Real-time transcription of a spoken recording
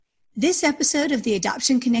This episode of the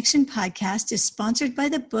Adoption Connection podcast is sponsored by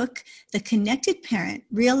the book, The Connected Parent,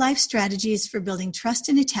 Real-Life Strategies for Building Trust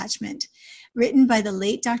and Attachment, written by the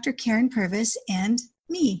late Dr. Karyn Purvis and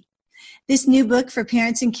me. This new book for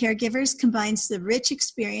parents and caregivers combines the rich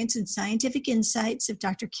experience and scientific insights of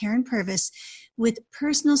Dr. Karyn Purvis with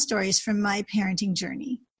personal stories from my parenting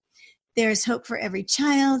journey. There is hope for every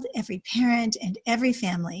child, every parent, and every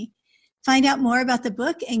family. Find out more about the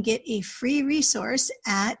book and get a free resource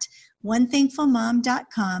at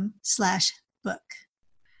onethankfulmom.com/book.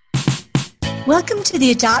 Welcome to the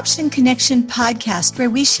Adoption Connection podcast, where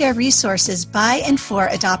we share resources by and for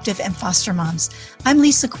adoptive and foster moms. I'm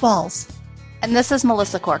Lisa Qualls. And this is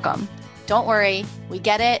Melissa Corkum. Don't worry, we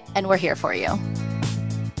get it, and we're here for you.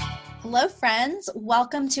 Hello, friends.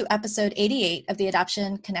 Welcome to episode 88 of the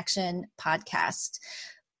Adoption Connection podcast.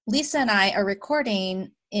 Lisa and I are recording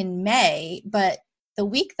in May, but the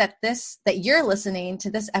week that you're listening to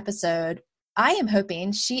this episode, I am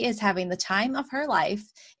hoping she is having the time of her life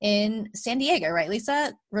in San Diego, right,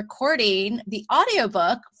 Lisa? Recording the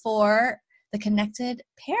audiobook for The Connected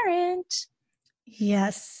Parent.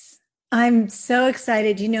 Yes, I'm so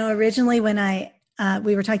excited. You know, originally when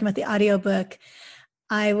we were talking about the audiobook,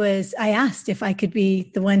 I asked if I could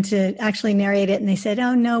be the one to actually narrate it, and they said,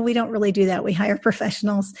 "Oh no, we don't really do that. We hire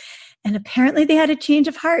professionals." And apparently they had a change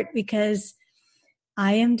of heart because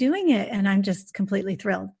I am doing it, and I'm just completely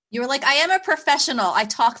thrilled. You were like, I am a professional. I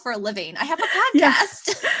talk for a living. I have a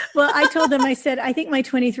podcast. Yeah. Well, I told them, I said, I think my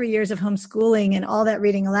 23 years of homeschooling and all that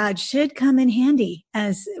reading aloud should come in handy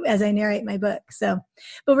as I narrate my book. So,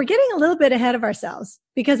 but we're getting a little bit ahead of ourselves,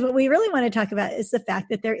 because what we really want to talk about is the fact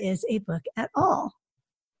that there is a book at all.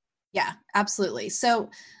 Yeah, absolutely. So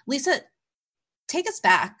Lisa, take us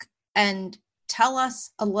back and tell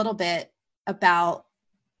us a little bit about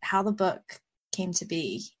how the book came to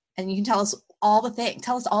be. And you can tell us all the things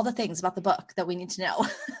about the book that we need to know.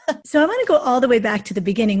 So I want to go all the way back to the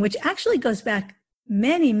beginning, which actually goes back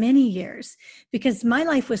many, many years, because my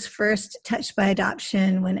life was first touched by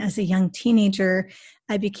adoption when, as a young teenager,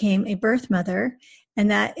 I became a birth mother. And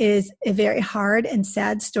that is a very hard and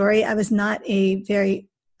sad story. I was not a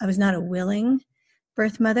willing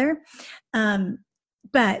birth mother.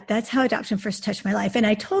 But that's how adoption first touched my life. And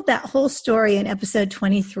I told that whole story in episode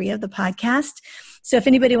 23 of the podcast. So if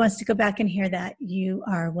anybody wants to go back and hear that, you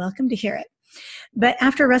are welcome to hear it. But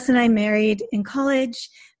after Russ and I married in college,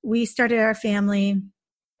 we started our family.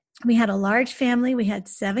 We had a large family. We had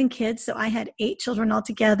 7 kids. So I had 8 children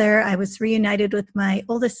altogether. I was reunited with my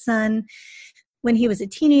oldest son when he was a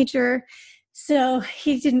teenager. So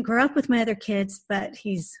he didn't grow up with my other kids, but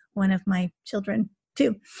he's one of my children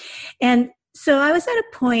too. And so I was at a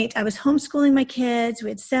point, I was homeschooling my kids. We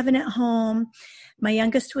had 7 at home. My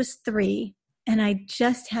youngest was 3. And I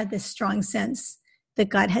just had this strong sense that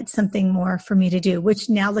God had something more for me to do, which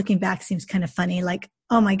now looking back seems kind of funny. Like,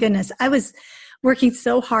 oh my goodness, I was working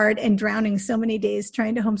so hard and drowning so many days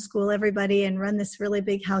trying to homeschool everybody and run this really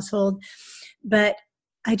big household. But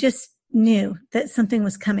I just knew that something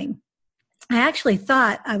was coming. I actually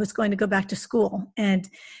thought I was going to go back to school and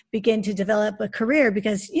begin to develop a career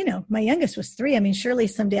because, you know, my youngest was 3. I mean, surely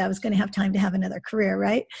someday I was going to have time to have another career,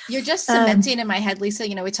 right? You're just cementing in my head, Lisa.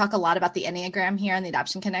 You know, we talk a lot about the Enneagram here on the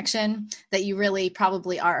Adoption Connection, that you really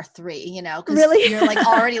probably are a 3, you know, because you're like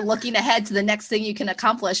already looking ahead to the next thing you can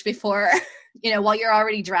accomplish before, you know, while you're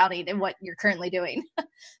already drowning in what you're currently doing.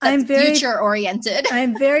 I'm very future oriented.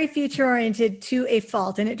 I'm very future oriented to a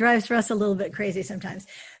fault, and it drives Russ a little bit crazy sometimes.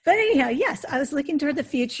 But anyhow, yes, I was looking toward the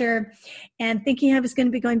future and thinking I was going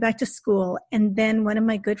to be going back to school. And then one of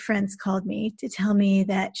my good friends called me to tell me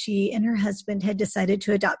that she and her husband had decided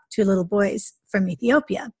to adopt 2 little boys from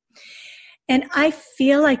Ethiopia. And I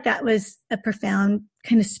feel like that was a profound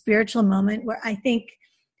kind of spiritual moment where I think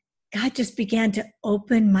God just began to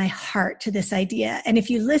open my heart to this idea. And if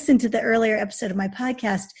you listen to the earlier episode of my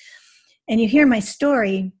podcast and you hear my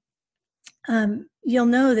story, you'll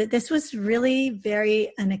know that this was really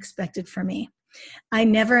very unexpected for me. I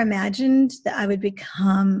never imagined that I would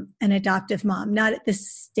become an adoptive mom, not at this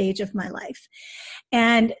stage of my life.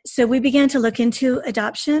 And so we began to look into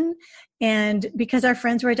adoption. And because our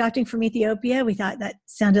friends were adopting from Ethiopia, we thought that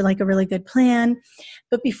sounded like a really good plan.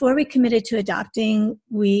 But before we committed to adopting,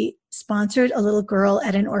 we sponsored a little girl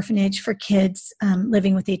at an orphanage for kids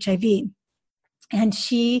living with HIV. And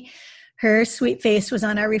her sweet face was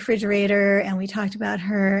on our refrigerator, and we talked about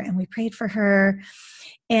her and we prayed for her.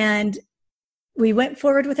 And we went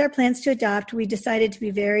forward with our plans to adopt. We decided to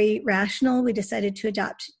be very rational. We decided to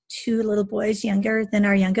adopt 2 little boys younger than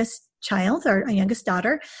our youngest child, our youngest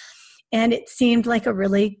daughter. And it seemed like a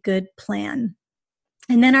really good plan.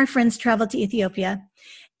 And then our friends traveled to Ethiopia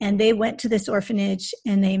And they went to this orphanage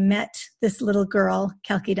and they met this little girl,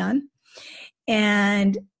 Kalkidan.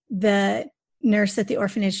 And the nurse at the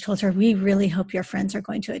orphanage told her, we really hope your friends are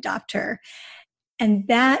going to adopt her. And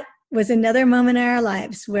that was another moment in our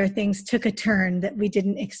lives where things took a turn that we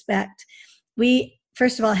didn't expect. We,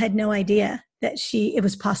 first of all, had no idea that it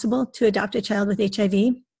was possible to adopt a child with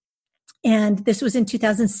HIV. And this was in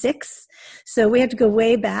 2006. So we have to go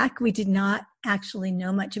way back. We did not actually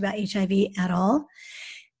know much about HIV at all.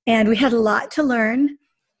 And we had a lot to learn.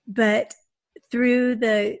 But through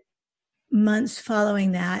the months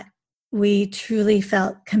following that, we truly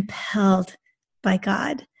felt compelled by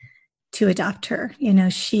God to adopt her. You know,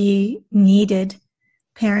 she needed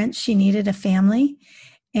parents. She needed a family.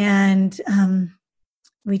 And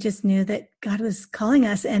we just knew that God was calling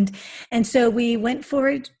us. And so we went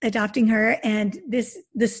forward adopting her. And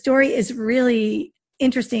the story is really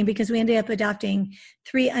interesting because we ended up adopting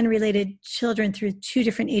 3 unrelated children through 2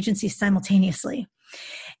 different agencies simultaneously.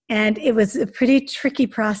 And it was a pretty tricky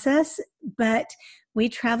process, but we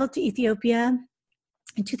traveled to Ethiopia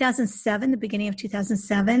in 2007, the beginning of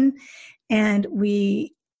 2007, and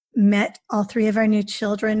we met all 3 of our new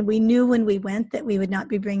children. We knew when we went that we would not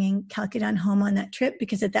be bringing Kalkidan home on that trip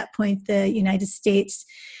because at that point the United States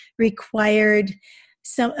required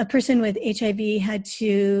a person with HIV had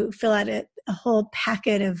to fill out a whole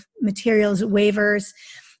packet of materials, waivers,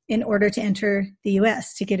 in order to enter the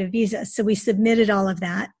U.S. to get a visa. So we submitted all of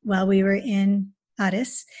that while we were in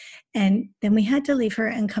Addis, and then we had to leave her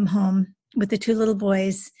and come home with the 2 little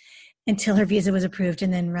boys until her visa was approved,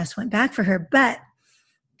 and then Russ went back for her. But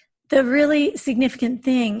the really significant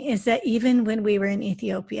thing is that even when we were in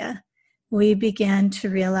Ethiopia, we began to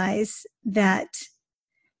realize that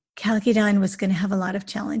Kalkidan was going to have a lot of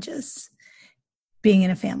challenges being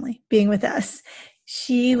in a family, being with us.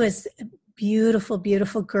 She was a beautiful,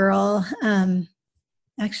 beautiful girl,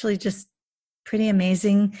 actually just pretty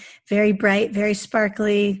amazing, very bright, very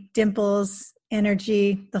sparkly, dimples,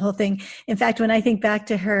 energy, the whole thing. In fact, when I think back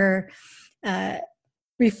to her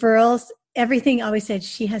referrals, everything always said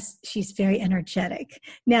she's very energetic.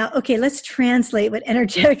 Now, okay, let's translate what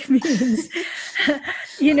energetic means.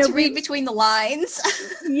 To read between the lines.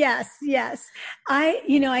 Yes.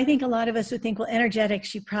 I think a lot of us would think, well, energetic,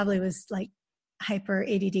 she probably was like hyper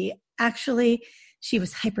ADD. Actually, she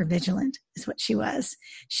was hypervigilant is what she was.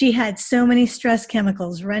 She had so many stress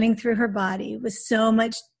chemicals running through her body with so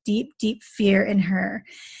much deep, deep fear in her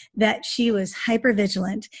that she was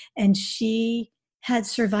hypervigilant, and she had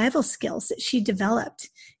survival skills that she developed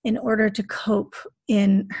in order to cope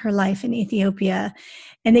in her life in Ethiopia.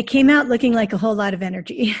 And they came out looking like a whole lot of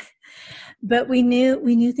energy. But we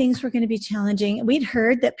knew things were going to be challenging. We'd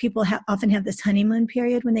heard that people often have this honeymoon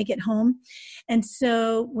period when they get home. And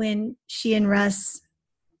so when she and Russ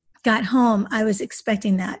got home, I was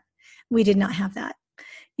expecting that. We did not have that.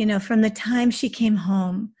 You know, from the time she came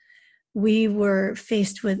home, we were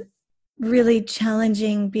faced with really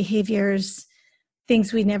challenging behaviors,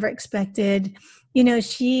 things we never expected. You know,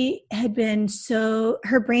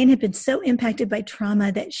 her brain had been so impacted by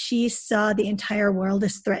trauma that she saw the entire world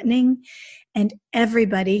as threatening, and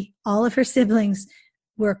everybody, all of her siblings,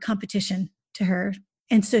 were competition to her.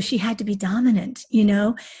 And so she had to be dominant, you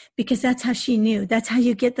know, because that's how she knew. That's how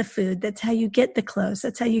you get the food. That's how you get the clothes.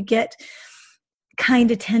 That's how you get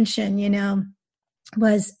kind attention, you know,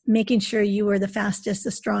 was making sure you were the fastest,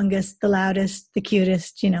 the strongest, the loudest, the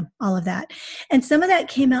cutest, you know, all of that. And some of that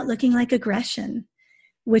came out looking like aggression,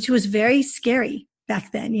 which was very scary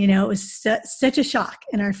back then. You know, it was such a shock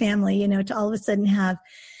in our family, you know, to all of a sudden have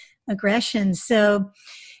aggression. So,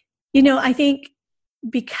 you know, I think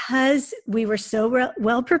because we were so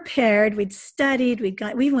well prepared, we'd studied,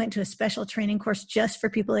 we went to a special training course just for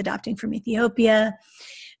people adopting from Ethiopia.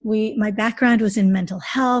 My background was in mental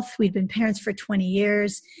health. We'd been parents for 20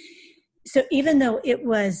 years. So even though it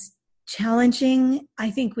was challenging, I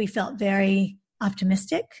think we felt very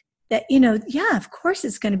optimistic that, you know, yeah, of course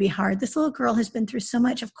it's going to be hard. This little girl has been through so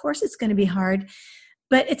much. Of course it's going to be hard,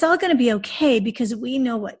 but it's all going to be okay because we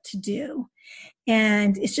know what to do.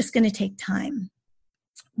 And it's just going to take time.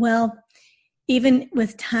 Well, even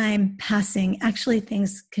with time passing, actually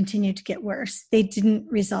things continued to get worse. They didn't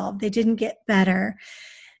resolve. They didn't get better.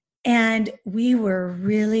 And we were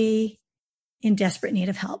really in desperate need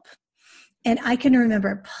of help. And I can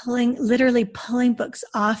remember literally pulling books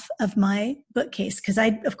off of my bookcase because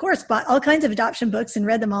I, of course, bought all kinds of adoption books and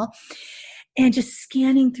read them all, and just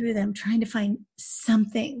scanning through them, trying to find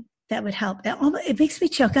something that would help. It makes me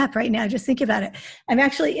choke up right now, just think about it. I'm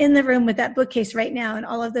actually in the room with that bookcase right now and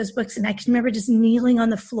all of those books, and I can remember just kneeling on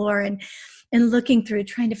the floor and looking through,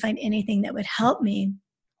 trying to find anything that would help me.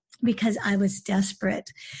 because I was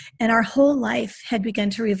desperate. And our whole life had begun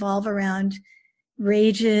to revolve around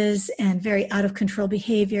rages and very out of control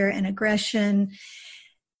behavior and aggression.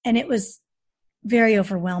 And it was very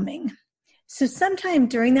overwhelming. So sometime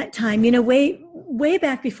during that time, way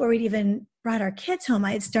back before we'd even brought our kids home,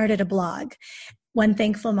 I had started a blog,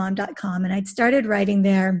 onethankfulmom.com, and I'd started writing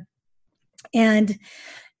there. And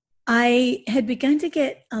I had begun to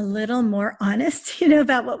get a little more honest,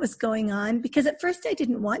 about what was going on, because at first I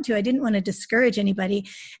didn't want to discourage anybody.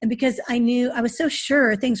 And because I was so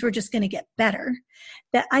sure things were just going to get better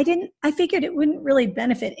that I figured it wouldn't really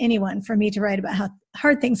benefit anyone for me to write about how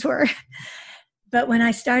hard things were. But when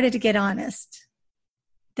I started to get honest,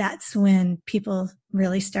 that's when people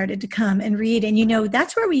really started to come and read. And,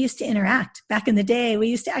 that's where we used to interact back in the day. We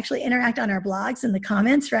used to actually interact on our blogs and the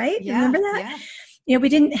comments, right? Yeah, remember that? Yeah. We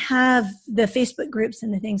didn't have the Facebook groups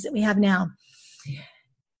and the things that we have now.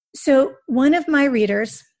 So one of my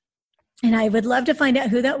readers, and I would love to find out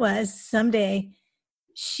who that was someday,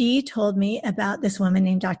 she told me about this woman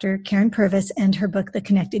named Dr. Karyn Purvis and her book, The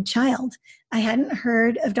Connected Child. I hadn't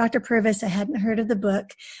heard of Dr. Purvis. I hadn't heard of the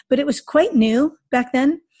book, but it was quite new back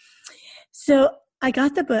then. So I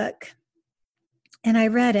got the book and I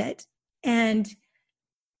read it, and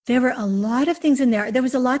there were a lot of things in there. There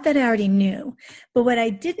was a lot that I already knew, but what I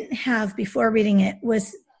didn't have before reading it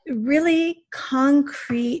was really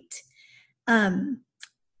concrete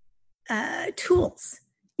tools,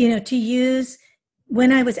 to use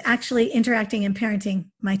when I was actually interacting and parenting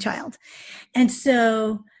my child. And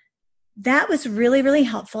so that was really, really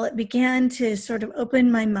helpful. It began to sort of open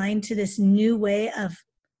my mind to this new way of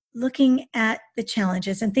looking at the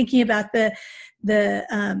challenges and thinking about the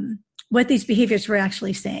what these behaviors were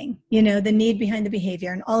actually saying, the need behind the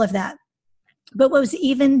behavior and all of that. But what was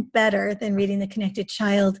even better than reading The Connected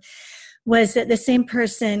Child was that the same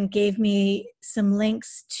person gave me some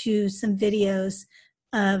links to some videos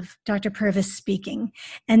of Dr. Purvis speaking.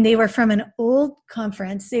 And they were from an old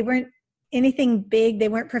conference. They weren't anything big. They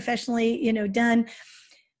weren't professionally, done.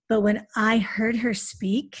 But when I heard her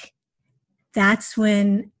speak, that's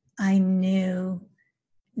when I knew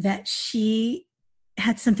that she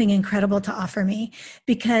had something incredible to offer me,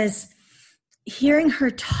 because hearing her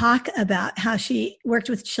talk about how she worked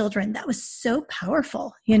with children, that was so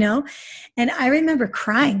powerful, And I remember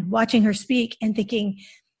crying, watching her speak and thinking,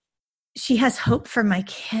 she has hope for my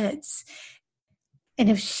kids. And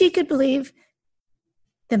if she could believe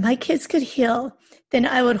that my kids could heal, then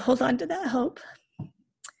I would hold on to that hope.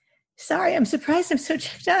 Sorry, I'm surprised I'm so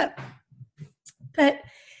checked up. But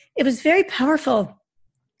it was very powerful.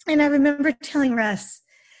 And I remember telling Russ,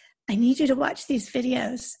 I need you to watch these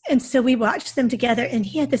videos. And so we watched them together, and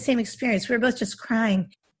he had the same experience. We were both just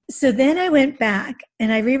crying. So then I went back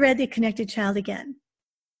and I reread The Connected Child again.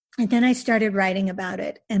 And then I started writing about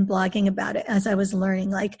it and blogging about it as I was learning,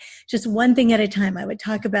 like just one thing at a time. I would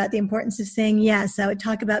talk about the importance of saying yes. I would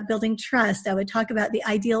talk about building trust. I would talk about the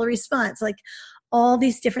ideal response, like all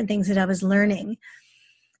these different things that I was learning.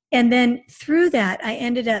 And then through that, I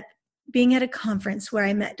ended up being at a conference where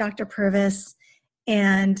I met Dr. Purvis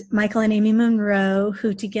and Michael and Amy Monroe,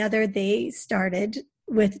 who together they started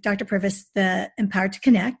with Dr. Purvis, the Empowered to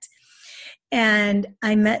Connect. And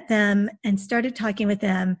I met them and started talking with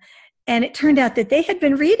them. And it turned out that they had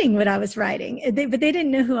been reading what I was writing, but they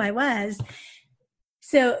didn't know who I was.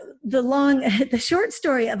 So the short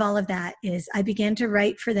story of all of that is I began to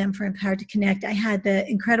write for them for Empowered to Connect. I had the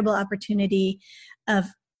incredible opportunity of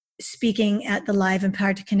speaking at the live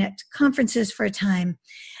Empowered to Connect conferences for a time.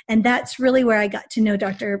 And that's really where I got to know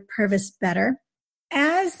Dr. Purvis better.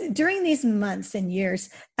 As during these months and years,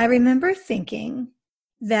 I remember thinking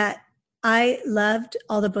that I loved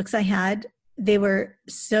all the books I had. They were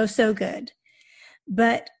so, so good.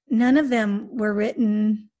 But none of them were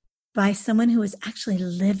written by someone who was actually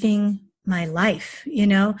living my life.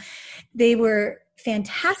 They were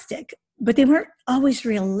fantastic, but they weren't always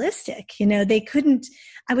realistic. They couldn't,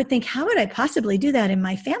 I would think, how would I possibly do that in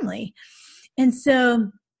my family? And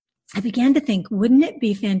so I began to think, wouldn't it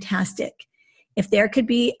be fantastic if there could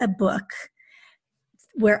be a book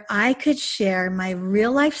where I could share my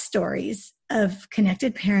real life stories of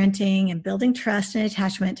connected parenting and building trust and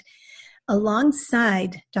attachment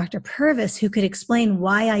alongside Dr. Purvis, who could explain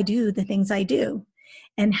why I do the things I do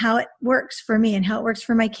and how it works for me and how it works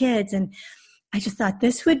for my kids. And I just thought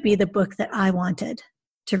this would be the book that I wanted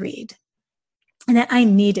to read and that I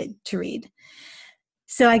needed to read.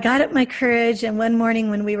 So I got up my courage, and one morning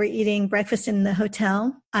when we were eating breakfast in the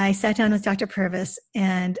hotel, I sat down with Dr. Purvis,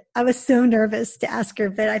 and I was so nervous to ask her,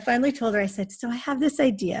 but I finally told her, I said, so I have this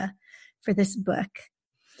idea for this book.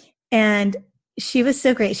 And she was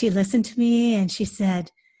so great. She listened to me and she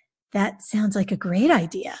said, that sounds like a great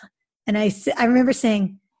idea. And I remember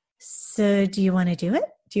saying, so do you want to do it?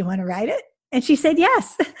 Do you want to write it? And she said,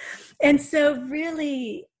 yes. And so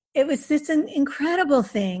really, it was this an incredible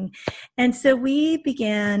thing. And so we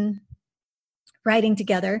began writing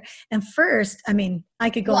together. And first, I mean, I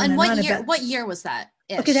could go on and on about. What year was that?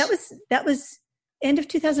 Okay, that was end of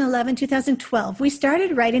 2011, 2012. We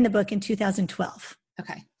started writing the book in 2012.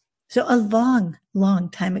 Okay. So a long, long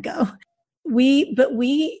time ago. But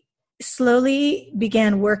we slowly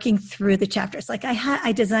began working through the chapters. Like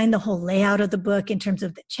I designed the whole layout of the book in terms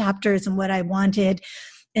of the chapters and what I wanted.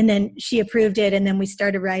 And then she approved it. And then we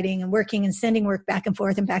started writing and working and sending work back and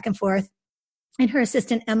forth and back and forth. And her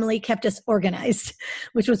assistant, Emily, kept us organized,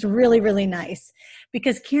 which was really, really nice.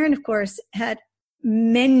 Because Karyn, of course, had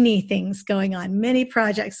many things going on, many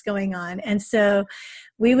projects going on. And so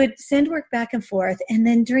we would send work back and forth. And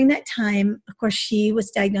then during that time, of course, she was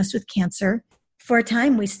diagnosed with cancer. For a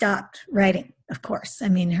time, we stopped writing, of course. I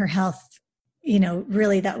mean, her health,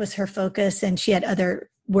 really that was her focus, and she had other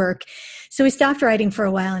work. So we stopped writing for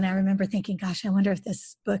a while. And I remember thinking, gosh, I wonder if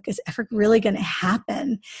this book is ever really going to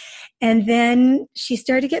happen. And then she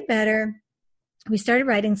started to get better. We started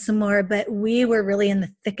writing some more, but we were really in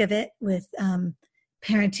the thick of it with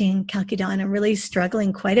parenting Chalcedon and really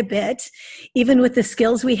struggling quite a bit. Even with the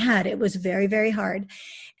skills we had, it was very, very hard.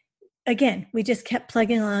 Again, we just kept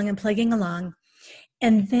plugging along.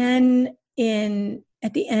 And then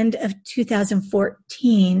at the end of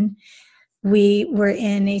 2014, we were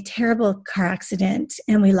in a terrible car accident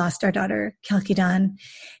and we lost our daughter, Chalcedon,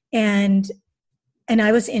 and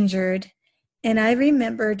I was injured. And I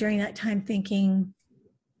remember during that time thinking,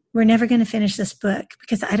 we're never going to finish this book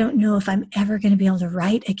because I don't know if I'm ever going to be able to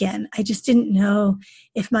write again. I just didn't know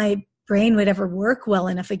if my brain would ever work well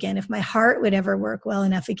enough again, if my heart would ever work well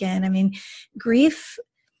enough again. I mean, grief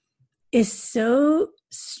is so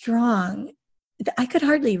strong that I could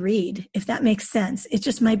hardly read, if that makes sense. It's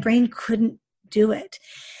just my brain couldn't do it.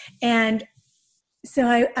 And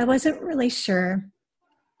so I wasn't really sure.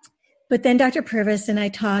 But then Dr. Purvis and I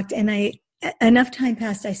talked, and enough time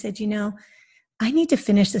passed, I said, I need to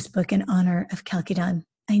finish this book in honor of Chalcedon.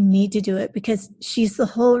 I need to do it because she's the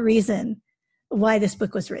whole reason why this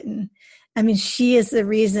book was written. I mean, she is the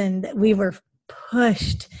reason that we were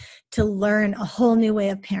pushed to learn a whole new way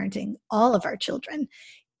of parenting all of our children.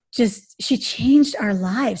 She changed our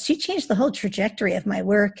lives. She changed the whole trajectory of my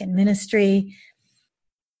work and ministry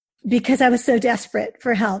because I was so desperate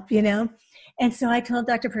for help, And so I told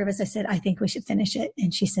Dr. Purvis, I said, I think we should finish it.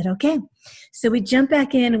 And she said, okay. So we jumped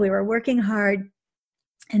back in. We were working hard.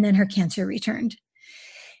 And then her cancer returned.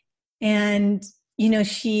 And,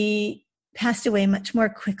 she passed away much more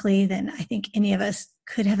quickly than I think any of us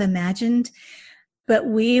could have imagined. But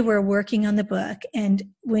we were working on the book. And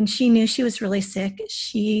when she knew she was really sick,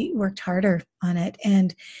 she worked harder on it.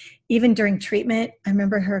 And even during treatment, I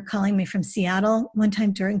remember her calling me from Seattle one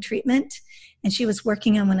time during treatment, and she was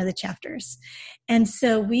working on one of the chapters. And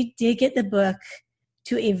so we did get the book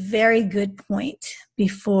to a very good point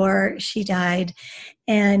before she died.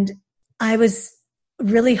 And I was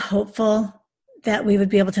really hopeful that we would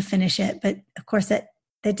be able to finish it. But of course, that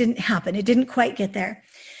didn't happen. It didn't quite get there.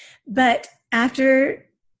 But after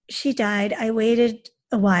she died, I waited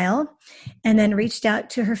a while and then reached out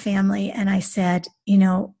to her family. And I said,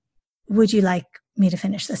 would you like me to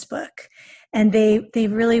finish this book? And they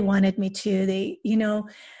really wanted me to.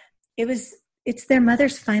 It's their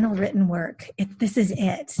mother's final written work. This is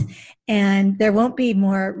it. And there won't be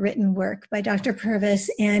more written work by Dr. Purvis.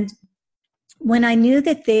 And when I knew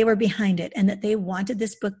that they were behind it and that they wanted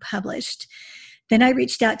this book published, then I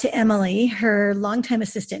reached out to Emily, her longtime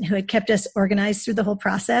assistant who had kept us organized through the whole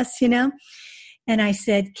process, And I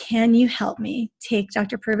said, can you help me take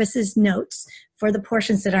Dr. Purvis's notes for the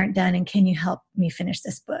portions that aren't done, and can you help me finish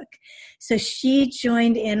this book? So she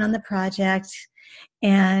joined in on the project,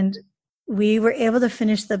 and we were able to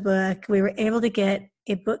finish the book. We were able to get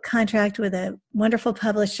a book contract with a wonderful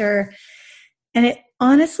publisher, and it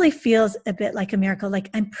honestly feels a bit like a miracle. Like,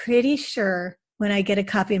 I'm pretty sure when I get a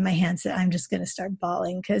copy in my hands that I'm just going to start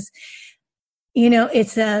bawling because,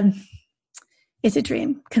 it's a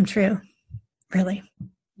dream come true. Really.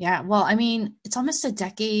 Yeah. Well, it's almost a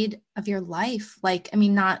decade of your life.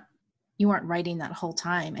 You weren't writing that whole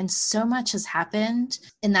time. And so much has happened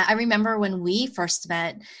in that. I remember when we first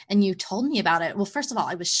met and you told me about it. Well, first of all,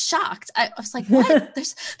 I was shocked. I was like, what?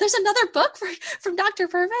 There's another book from Dr.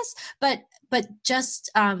 Purvis, but just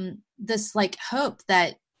this hope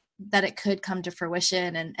that it could come to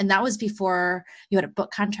fruition. And that was before you had a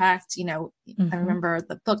book contract, Mm-hmm. I remember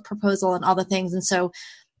the book proposal and all the things. And so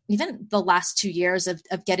even the last 2 years of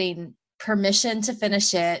getting permission to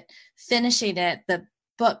finish it, finishing it, the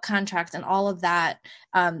book contract and all of that,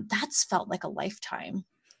 that's felt like a lifetime.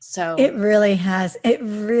 So it really has.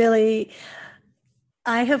 I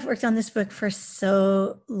have worked on this book for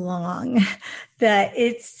so long that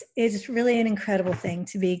it's really an incredible thing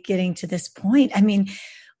to be getting to this point. I mean,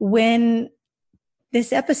 when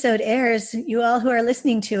this episode airs, you all who are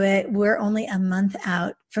listening to it, we're only a month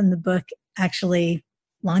out from the book actually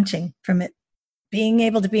launching, from it being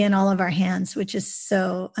able to be in all of our hands, which is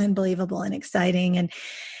so unbelievable and exciting. And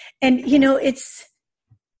it's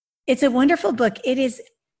a wonderful book. It is,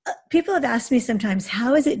 people have asked me sometimes,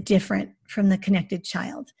 how is it different from The Connected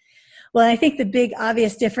Child? Well, I think the big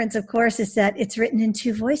obvious difference, of course, is that it's written in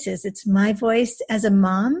two voices. It's my voice as a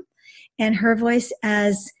mom and her voice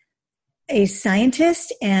as a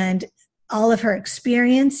scientist and all of her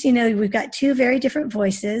experience. We've got two very different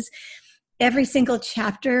voices. Every single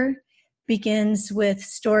chapter begins with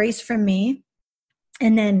stories from me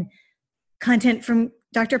and then content from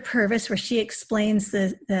Dr. Purvis, where she explains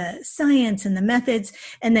the science and the methods,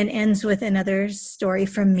 and then ends with another story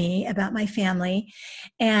from me about my family.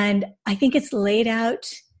 And I think it's laid out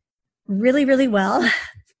really, really well. Of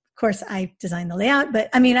course, I designed the layout, but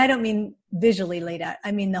I mean, I don't mean visually laid out.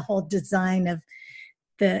 I mean, the whole design of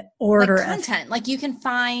the order like content. Like you can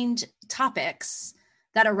find topics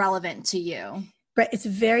that are relevant to you. Right. It's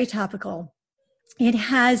very topical. It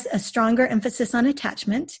has a stronger emphasis on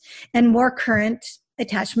attachment and more current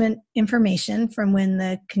attachment information from when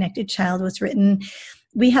The Connected Child was written.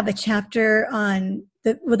 We have a chapter on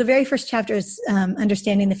the very first chapter is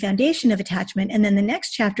understanding the foundation of attachment. And then the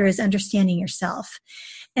next chapter is understanding yourself.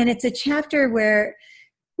 And it's a chapter where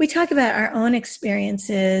we talk about our own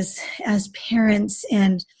experiences as parents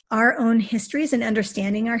and our own histories and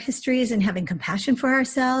understanding our histories and having compassion for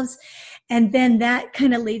ourselves. And then that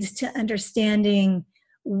kind of leads to understanding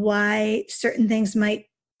why certain things might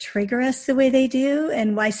trigger us the way they do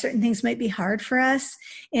and why certain things might be hard for us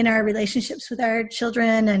in our relationships with our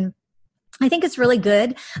children. And I think it's really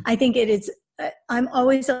good. I think it is, I'm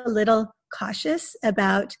always a little cautious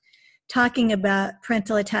about talking about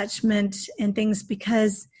parental attachment and things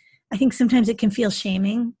because I think sometimes it can feel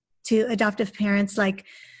shaming to adoptive parents. Like,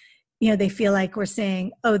 they feel like we're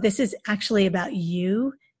saying, oh, this is actually about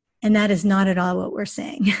you. And that is not at all what we're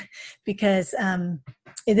saying because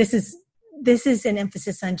this is an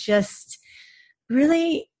emphasis on just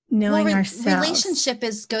really knowing ourselves. Relationship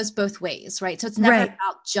goes both ways, right? So it's never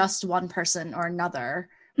about just one person or another.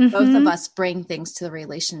 Mm-hmm. Both of us bring things to the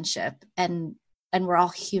relationship and we're all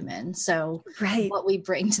human. So what we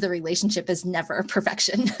bring to the relationship is never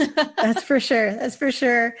perfection. That's for sure. That's for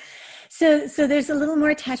sure. So there's a little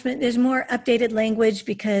more attachment. There's more updated language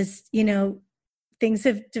because, things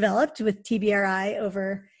have developed with TBRI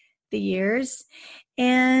over the years.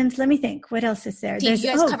 And let me think, what else is there? You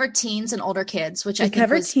guys covered teens and older kids, which I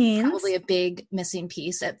think was probably a big missing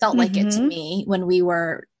piece. It felt like it to me when we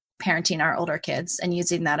were parenting our older kids and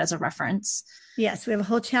using that as a reference. Yes, we have a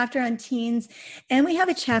whole chapter on teens, and we have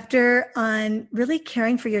a chapter on really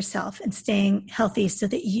caring for yourself and staying healthy so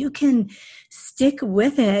that you can stick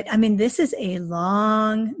with it. I mean, this is a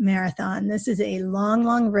long marathon. This is a long,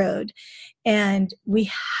 long road, and we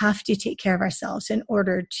have to take care of ourselves in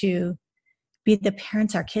order to be the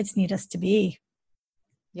parents our kids need us to be.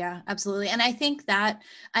 Yeah, absolutely. And I think that,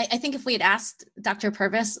 I think if we had asked Dr.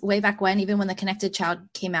 Purvis way back when, even when The Connected Child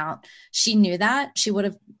came out, she knew that. She would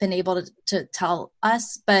have been able to tell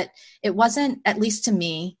us, but it wasn't, at least to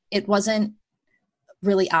me, it wasn't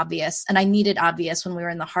really obvious. And I needed obvious when we were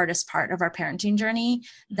in the hardest part of our parenting journey,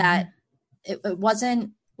 that it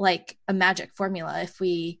wasn't like a magic formula. If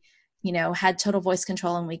we, had total voice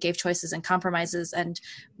control and we gave choices and compromises and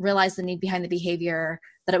realized the need behind the behavior,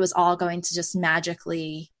 that it was all going to just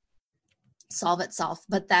magically solve itself.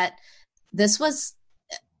 But that this was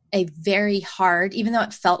a very hard, even though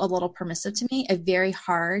it felt a little permissive to me, a very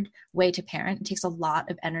hard way to parent. It takes a lot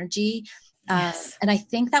of energy. Yes. And I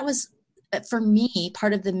think that was, for me,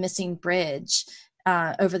 part of the missing bridge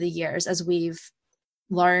over the years as we've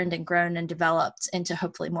learned and grown and developed into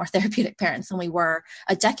hopefully more therapeutic parents than we were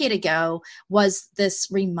a decade ago, was this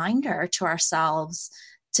reminder to ourselves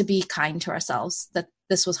to be kind to ourselves, that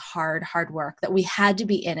this was hard work, that we had to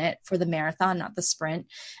be in it for the marathon, not the sprint.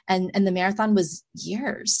 And the marathon was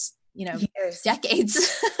years,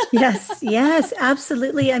 decades. Yes,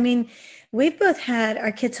 absolutely. I mean, we've both had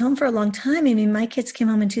our kids home for a long time. I mean, my kids came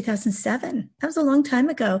home in 2007. That was a long time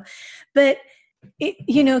ago. But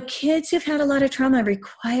kids who've had a lot of trauma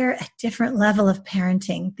require a different level of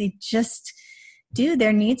parenting. They just do.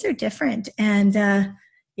 Their needs are different. And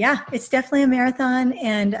Yeah, it's definitely a marathon.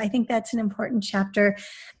 And I think that's an important chapter.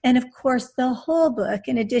 And of course, the whole book,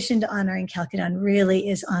 in addition to honoring Calcadon, really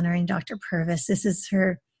is honoring Dr. Purvis. This is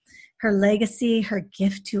her legacy, her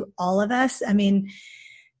gift to all of us. I mean,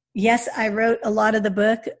 yes, I wrote a lot of the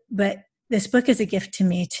book, but this book is a gift to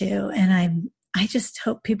me too. And I just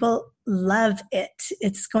hope people love it.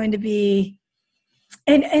 It's going to be,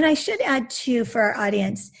 and I should add too for our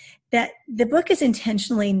audience that the book is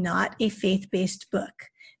intentionally not a faith-based book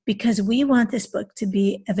because we want this book to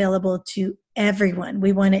be available to everyone.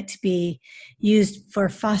 We want it to be used for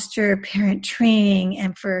foster parent training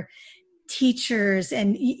and for teachers.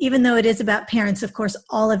 And even though it is about parents, of course,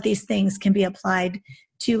 all of these things can be applied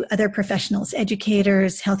to other professionals,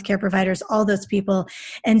 educators, healthcare providers, all those people.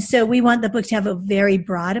 And so we want the book to have a very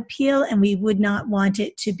broad appeal, and we would not want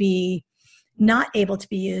it to be not able to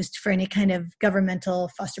be used for any kind of governmental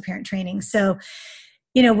foster parent training. So,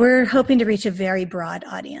 we're hoping to reach a very broad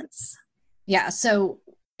audience. Yeah. So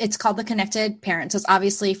it's called The Connected Parent. So it's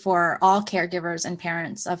obviously for all caregivers and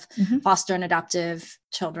parents of foster and adoptive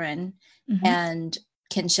children and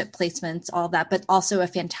kinship placements, all that, but also a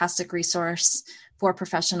fantastic resource for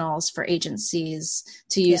professionals, for agencies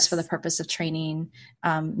to use for the purpose of training,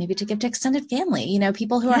 maybe to give to extended family,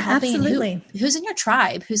 people who are helping, who's in your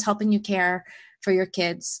tribe, who's helping you care for your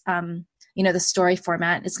kids. The story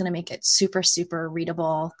format is going to make it super, super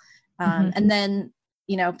readable. And then,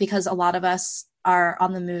 because a lot of us are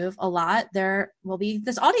on the move a lot, there will be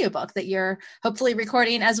this audiobook that you're hopefully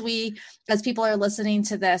recording as people are listening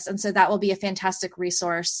to this. And so that will be a fantastic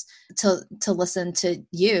resource to listen to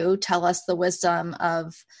you tell us the wisdom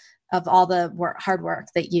of all the hard work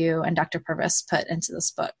that you and Dr. Purvis put into this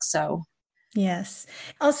book. So yes.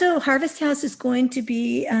 Also, Harvest House is going to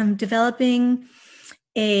be developing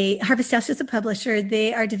Harvest House is a publisher.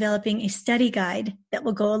 They are developing a study guide that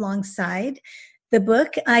will go alongside the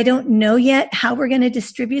book. I don't know yet how we're going to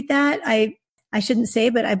distribute that. I shouldn't say,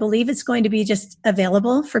 but I believe it's going to be just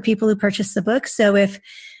available for people who purchase the book. So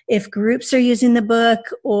if groups are using the book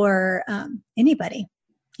or anybody,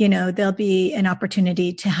 there'll be an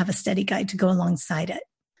opportunity to have a study guide to go alongside it.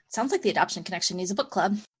 Sounds like the Adoption Connection needs a book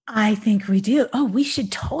club. I think we do. Oh, we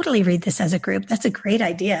should totally read this as a group. That's a great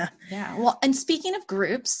idea. Yeah. Well, and speaking of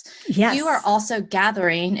groups, yes, you are also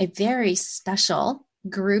gathering a very special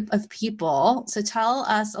group of people. So tell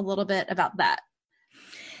us a little bit about that.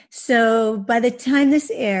 So by the time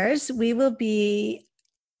this airs, we will be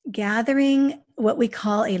gathering what we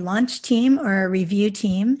call a launch team or a review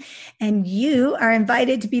team, and you are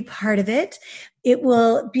invited to be part of it. It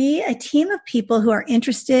will be a team of people who are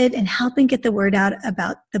interested in helping get the word out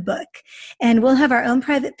about the book. And we'll have our own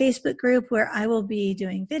private Facebook group where I will be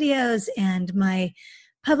doing videos, and my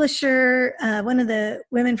publisher, one of the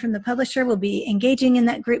women from the publisher, will be engaging in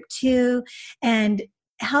that group too and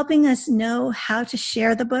helping us know how to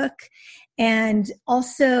share the book. And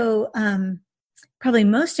also, probably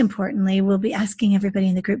most importantly, we'll be asking everybody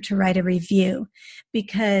in the group to write a review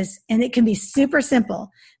and it can be super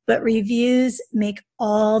simple, but reviews make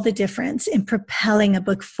all the difference in propelling a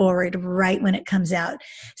book forward right when it comes out.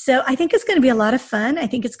 So I think it's going to be a lot of fun. I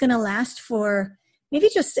think it's going to last for maybe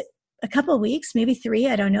just a couple of weeks, maybe 3.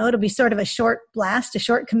 I don't know. It'll be sort of a short blast, a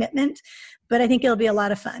short commitment, but I think it'll be a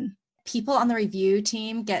lot of fun. People on the review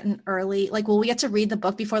team get an early, will we get to read the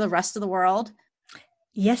book before the rest of the world?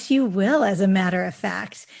 Yes, you will, as a matter of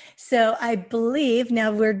fact. So I believe,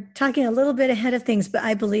 now we're talking a little bit ahead of things, but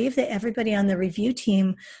I believe that everybody on the review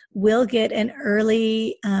team will get an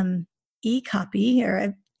early e-copy or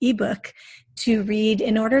an ebook to read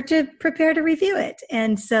in order to prepare to review it.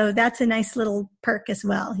 And so that's a nice little perk as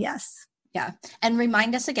well. Yes. Yeah. And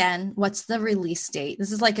remind us again, what's the release date?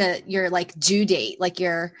 This is your due date,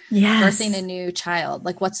 you're birthing a new child.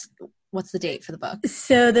 What's the date for the book?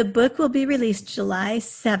 So the book will be released July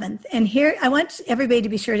 7th. And here, I want everybody to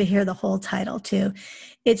be sure to hear the whole title too.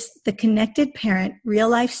 It's The Connected Parent, Real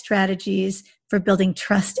Life Strategies for Building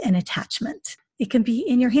Trust and Attachment. It can be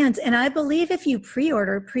in your hands. And I believe if you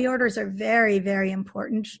pre-orders are very, very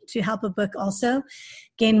important to help a book also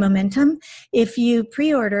gain momentum. If you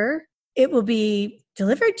pre-order, it will be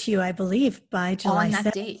delivered to you, I believe, by July 7th. On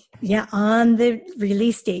that date. Yeah, on the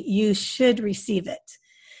release date, you should receive it.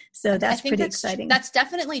 So that's pretty exciting. That's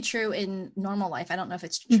definitely true in normal life. I don't know if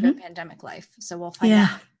it's true in pandemic life. So we'll find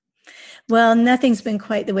out. Well, nothing's been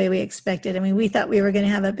quite the way we expected. I mean, we thought we were going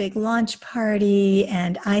to have a big launch party,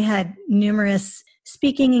 and I had numerous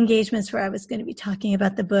speaking engagements where I was going to be talking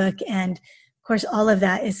about the book. And of course, all of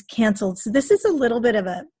that is canceled. So this is a little bit of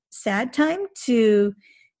a sad time to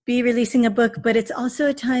be releasing a book, but it's also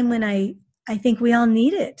a time when I think we all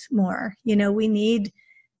need it more. We need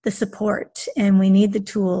the support and we need the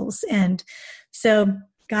tools. And so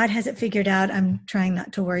God has it figured out. I'm trying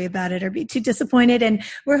not to worry about it or be too disappointed. And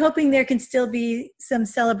we're hoping there can still be some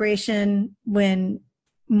celebration when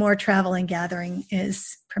more travel and gathering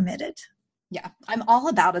is permitted. Yeah, I'm all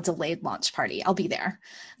about a delayed launch party. I'll be there.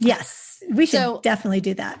 Yes, we should definitely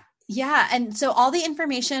do that. Yeah. And so all the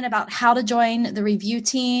information about how to join the review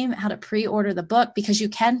team, how to pre-order the book, because you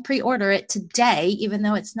can pre-order it today, even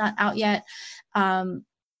though it's not out yet.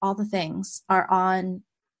 All the things are on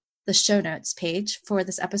the show notes page for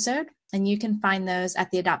this episode. And you can find those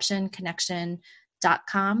at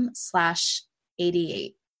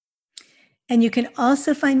theadoptionconnection.com/88. And you can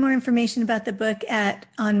also find more information about the book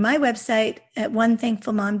on my website at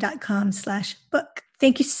onethankfulmom.com/book.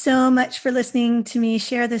 Thank you so much for listening to me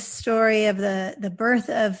share this story of the birth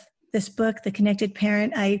of this book, The Connected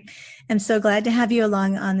Parent. I am so glad to have you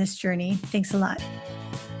along on this journey. Thanks a lot.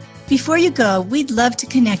 Before you go, we'd love to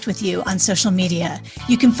connect with you on social media.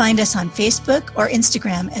 You can find us on Facebook or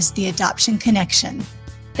Instagram as The Adoption Connection.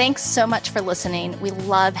 Thanks so much for listening. We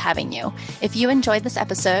love having you. If you enjoyed this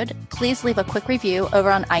episode, please leave a quick review over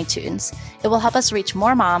on iTunes. It will help us reach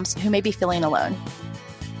more moms who may be feeling alone.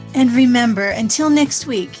 And remember, until next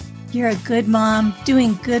week, you're a good mom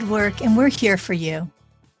doing good work, and we're here for you.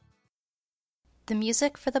 The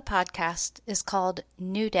music for the podcast is called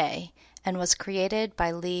New Day and was created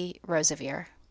by Lee Rosevere.